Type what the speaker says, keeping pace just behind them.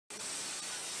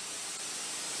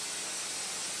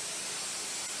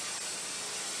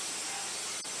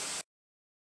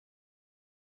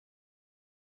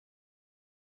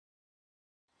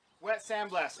at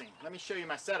sandblasting. Let me show you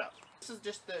my setup. This is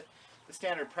just the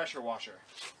standard pressure washer.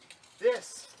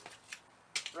 This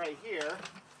right here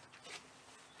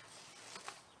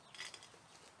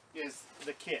is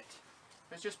the kit.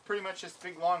 It's just pretty much this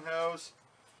big long hose.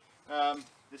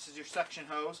 This is your suction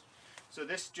hose. So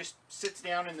this just sits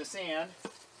down in the sand,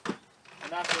 and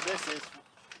that's what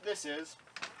this is.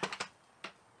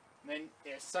 And then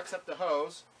it sucks up the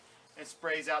hose and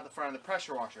sprays out the front of the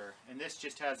pressure washer. And this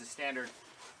just has a standard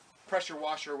pressure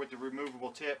washer with the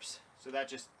removable tips. So that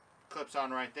just clips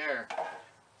on right there.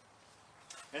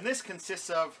 And this consists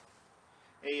of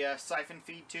a siphon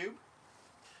feed tube.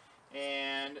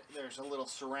 And there's a little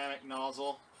ceramic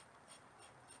nozzle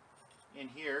in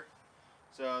here.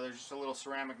 So there's just a little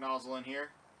ceramic nozzle in here.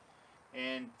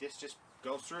 And this just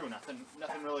goes through. Nothing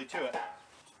really to it.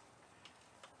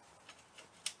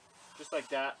 Just like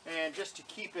that. And just to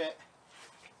keep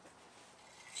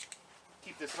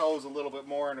this hose a little bit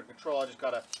more under control, I just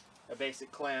got a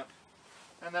basic clamp.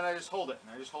 And then I just hold it.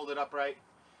 And I just hold it upright.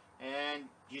 And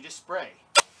you just spray.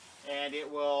 And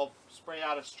it will spray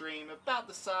out a stream about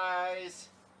the size.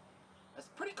 It's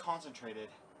pretty concentrated.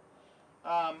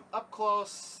 Up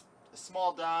close, a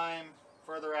small dime.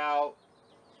 Further out,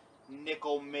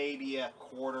 nickel, maybe a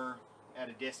quarter at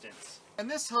a distance. And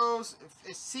this hose,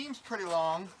 it seems pretty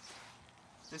long.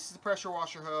 This is the pressure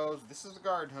washer hose. This is the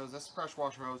garden hose. That's the pressure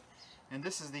washer hose. And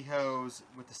this is the hose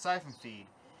with the siphon feed.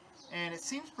 And it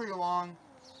seems pretty long.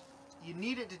 You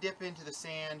need it to dip into the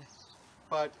sand,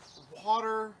 but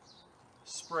water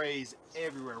sprays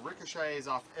everywhere, ricochets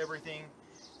off everything.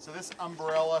 So this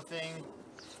umbrella thing,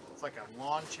 it's like a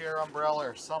lawn chair umbrella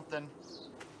or something,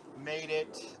 made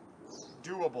it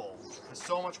doable. There's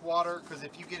so much water, because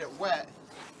if you get it wet,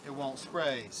 it won't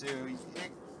spray. So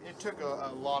it took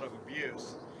a lot of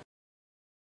abuse.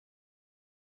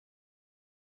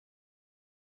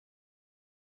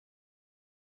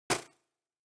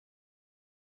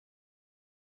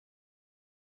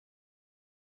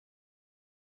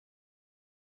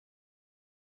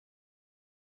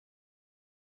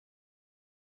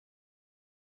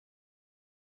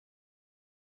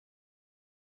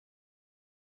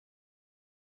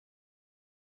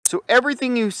 So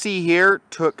everything you see here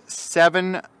took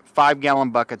 7 5-gallon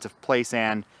buckets of play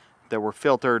sand that were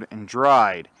filtered and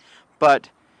dried. But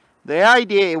the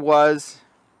idea was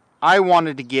I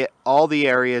wanted to get all the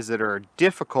areas that are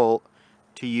difficult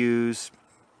to use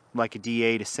like a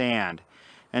DA to sand.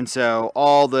 And so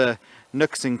all the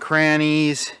nooks and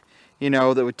crannies, you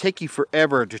know, that would take you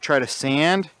forever to try to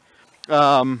sand,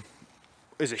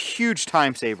 is a huge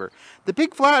time saver. The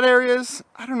big flat areas,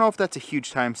 I don't know if that's a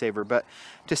huge time saver, but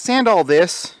to sand all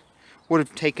this would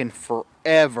have taken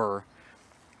forever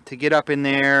to get up in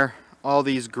there, all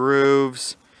these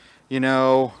grooves, you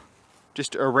know,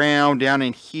 just around down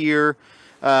in here.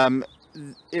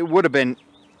 It would have been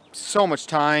so much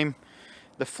time.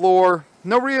 The floor,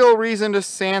 no real reason to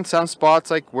sand some spots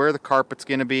like where the carpet's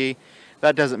going to be.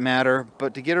 That doesn't matter.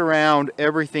 But to get around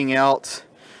everything else,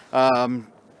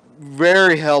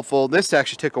 very helpful. This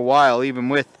actually took a while, even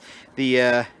with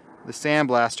the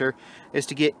sandblaster, is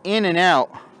to get in and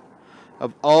out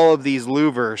of all of these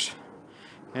louvers,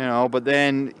 you know. But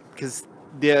then, because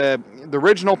the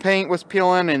original paint was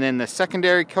peeling, and then the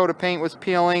secondary coat of paint was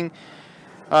peeling,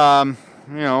 you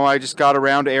know, I just got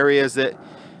around areas that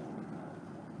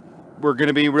were going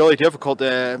to be really difficult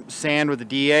to sand with the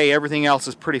DA. Everything else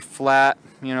is pretty flat,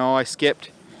 you know. I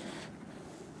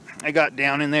got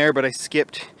down in there, but I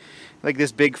skipped like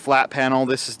this big flat panel.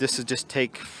 This is just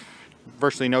take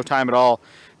virtually no time at all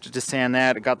just to sand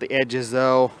that. It got the edges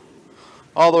though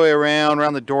all the way around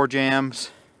the door jambs,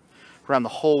 around the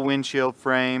whole windshield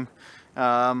frame. You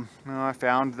know, I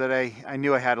found that I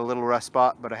knew I had a little rust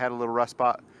spot, but I had a little rust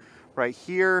spot right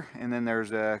here, and then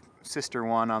there's a sister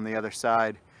one on the other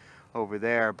side over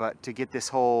there. But to get this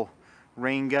whole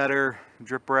rain gutter,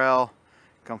 drip rail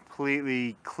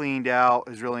completely cleaned out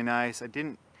is really nice. I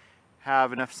didn't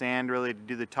have enough sand really to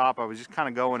do the top. I was just kind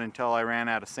of going until I ran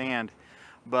out of sand,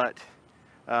 but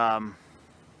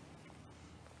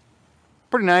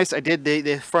pretty nice. I did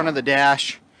the front of the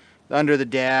dash, under the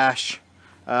dash,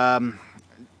 a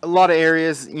lot of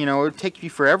areas, you know. It would take you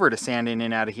forever to sand in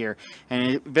and out of here,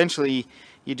 and eventually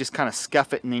you just kind of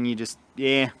scuff it, and then you just,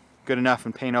 yeah, good enough,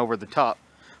 and paint over the top.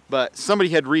 But somebody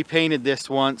had repainted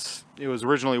this once. It was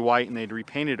originally white, and they'd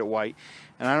repainted it white,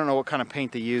 and I don't know what kind of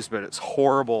paint they used, but it's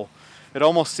horrible. It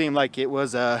almost seemed like it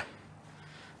was I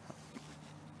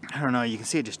don't know, you can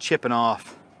see it just chipping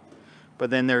off. But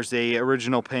then there's the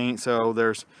original paint, so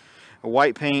there's a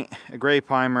white paint, a gray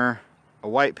primer, a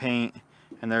white paint,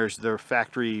 and there's the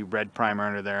factory red primer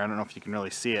under there. I don't know if you can really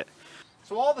see it.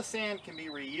 So all the sand can be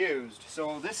reused.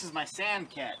 So this is my sand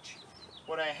catch.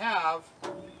 What I have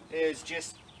is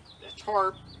just a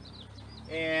tarp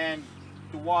and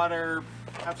the water,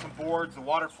 have some boards, the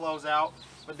water flows out.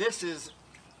 But this is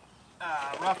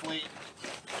roughly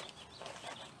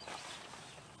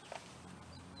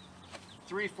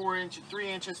 3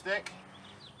 inches thick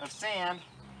of sand,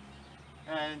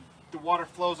 and the water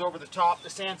flows over the top. The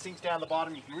sand sinks down the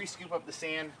bottom. You can re-scoop up the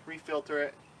sand, refilter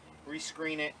it,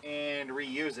 re-screen it, and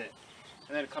reuse it.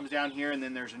 And then it comes down here, and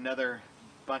then there's another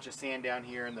bunch of sand down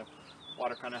here, and the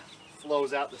water kind of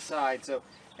flows out the side. So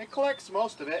it collects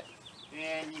most of it,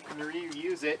 and you can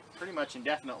reuse it pretty much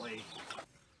indefinitely.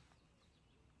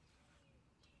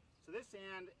 So this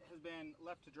sand has been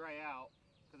left to dry out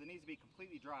because it needs to be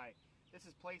completely dry. This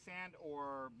is play sand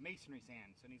or masonry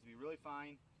sand, so it needs to be really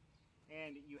fine.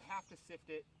 And you have to sift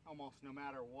it almost no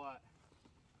matter what.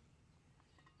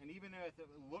 And even if it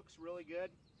looks really good,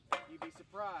 you'd be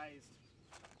surprised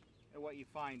at what you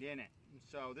find in it. And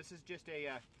so this is just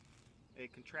a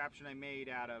contraption I made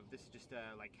out of, this is just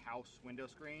a like house window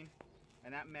screen.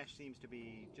 And that mesh seems to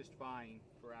be just fine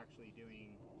for actually doing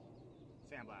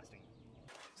sandblasting.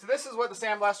 So this is what the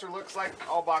sandblaster looks like,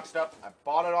 all boxed up. I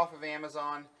bought it off of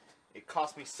Amazon. It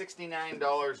cost me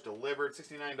 $69 delivered,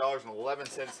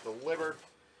 $69.11 delivered,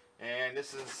 and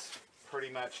this is pretty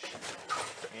much,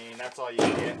 and that's all you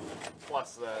get,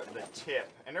 plus the tip.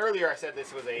 And earlier I said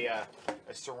this was a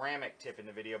ceramic tip in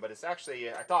the video, but it's actually,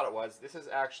 I thought it was, this is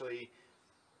actually,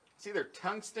 it's either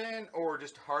tungsten or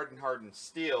just hardened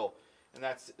steel, and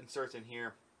that's inserts in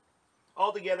here.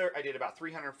 Altogether, I did about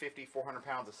 350, 400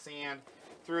 pounds of sand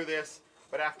through this,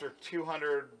 but after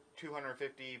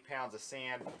 250 pounds of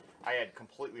sand, I had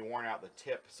completely worn out the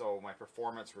tip, so my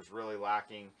performance was really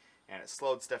lacking, and it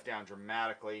slowed stuff down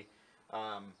dramatically.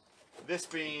 This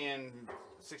being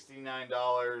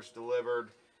 $69 delivered,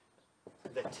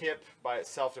 the tip by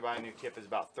itself to buy a new tip is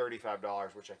about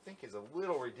 $35, which I think is a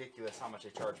little ridiculous how much I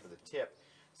charge for the tip.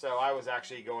 So I was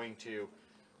actually going to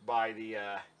buy the,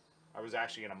 I was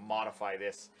actually going to modify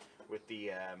this with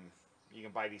the, you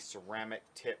can buy these ceramic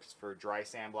tips for dry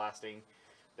sandblasting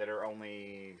that are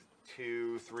only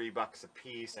 $2-3 a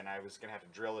piece, and I was gonna have to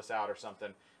drill this out or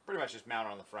something. Pretty much just mount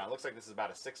it on the front. It looks like this is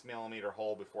about a 6mm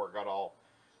hole before it got all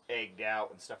egged out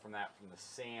and stuff from the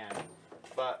sand.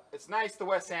 But it's nice, the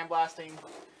wet sandblasting.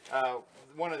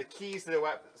 One of the keys to the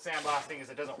wet sandblasting is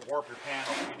it doesn't warp your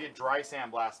panel. If you did dry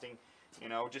sandblasting, you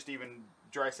know, just even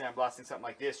dry sandblasting something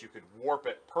like this, you could warp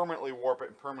it,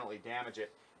 and permanently damage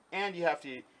it. And you have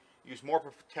to use more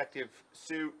protective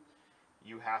suit.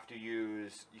 You have to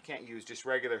use, you can't use just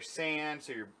regular sand,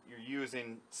 so you're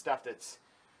using stuff that's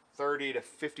 $30 to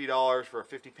 $50 for a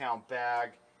 50-pound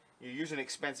bag. You're using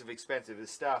expensive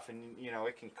stuff, and you know,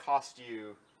 it can cost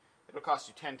you, it'll cost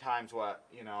you 10 times what,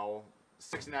 you know,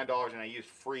 $69, and I used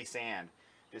free sand,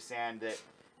 just sand that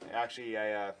actually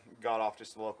I got off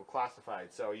just the local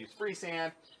classified. So I used free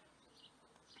sand,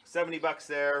 70 bucks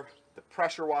there. The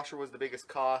pressure washer was the biggest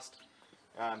cost.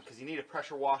 Because you need a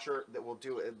pressure washer that will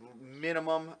do a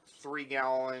minimum 3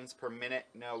 gallons per minute.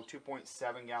 No,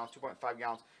 2.7 gallons, 2.5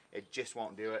 gallons. It just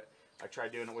won't do it. I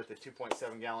tried doing it with the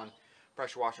 2.7 gallon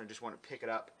pressure washer and just wouldn't pick it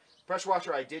up. Pressure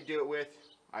washer I did do it with,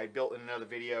 I built in another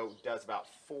video, does about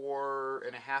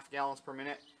 4.5 gallons per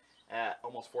minute at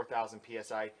almost 4,000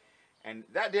 psi. And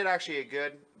that did actually a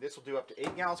good. This will do up to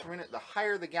 8 gallons per minute. The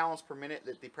higher the gallons per minute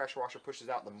that the pressure washer pushes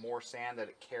out, the more sand that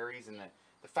it carries, and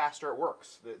the faster it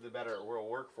works, the better it will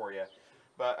work for you.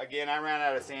 But again, I ran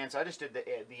out of sand, so I just did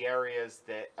the areas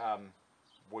that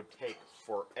would take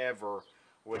forever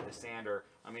with the sander.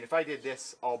 I mean, if I did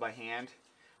this all by hand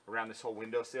around this whole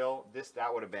windowsill,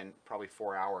 that would have been probably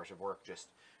 4 hours of work just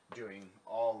doing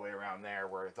all the way around there,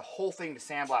 where the whole thing to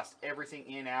sandblast everything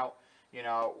in, out, you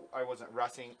know, I wasn't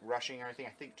rushing or anything. I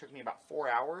think it took me about 4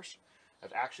 hours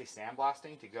of actually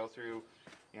sandblasting to go through,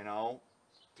 you know,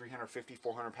 350,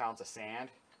 400 pounds of sand.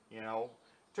 You know,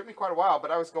 it took me quite a while,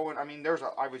 but I was going, I mean,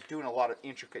 I was doing a lot of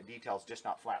intricate details, just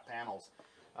not flat panels.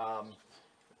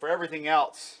 For everything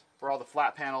else, for all the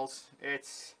flat panels, it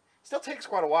still takes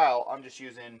quite a while. I'm just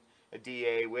using a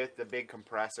DA with the big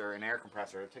compressor, an air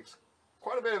compressor. It takes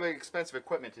quite a bit of expensive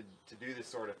equipment to do this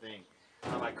sort of thing.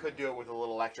 I could do it with a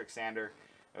little electric sander.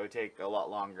 It would take a lot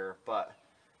longer, but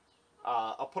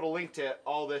I'll put a link to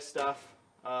all this stuff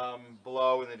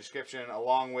below in the description,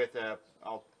 along with a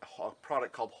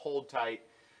product called Hold Tight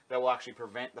that will actually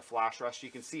prevent the flash rush. You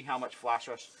can see how much flash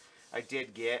rush I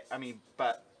did get. I mean,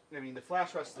 the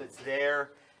flash rush that's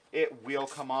there, it will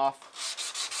come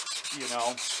off, you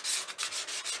know,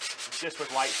 just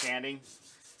with light sanding,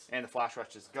 and the flash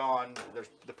rush is gone. There's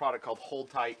the product called Hold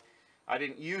Tight. I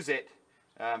didn't use it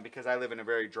because I live in a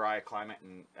very dry climate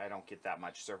and I don't get that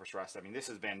much surface rust. I mean, this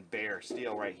has been bare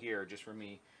steel right here just for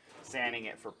me sanding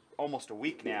it for almost a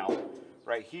week now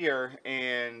right here,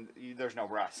 and there's no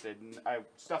rust. And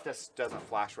stuff doesn't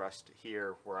flash rust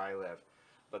here where I live,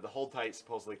 but the Hold Tight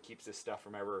supposedly keeps this stuff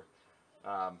from ever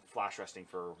flash rusting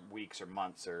for weeks or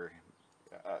months or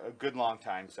a good long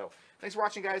time. So thanks for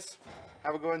watching, guys.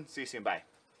 Have a good one. See you soon. Bye.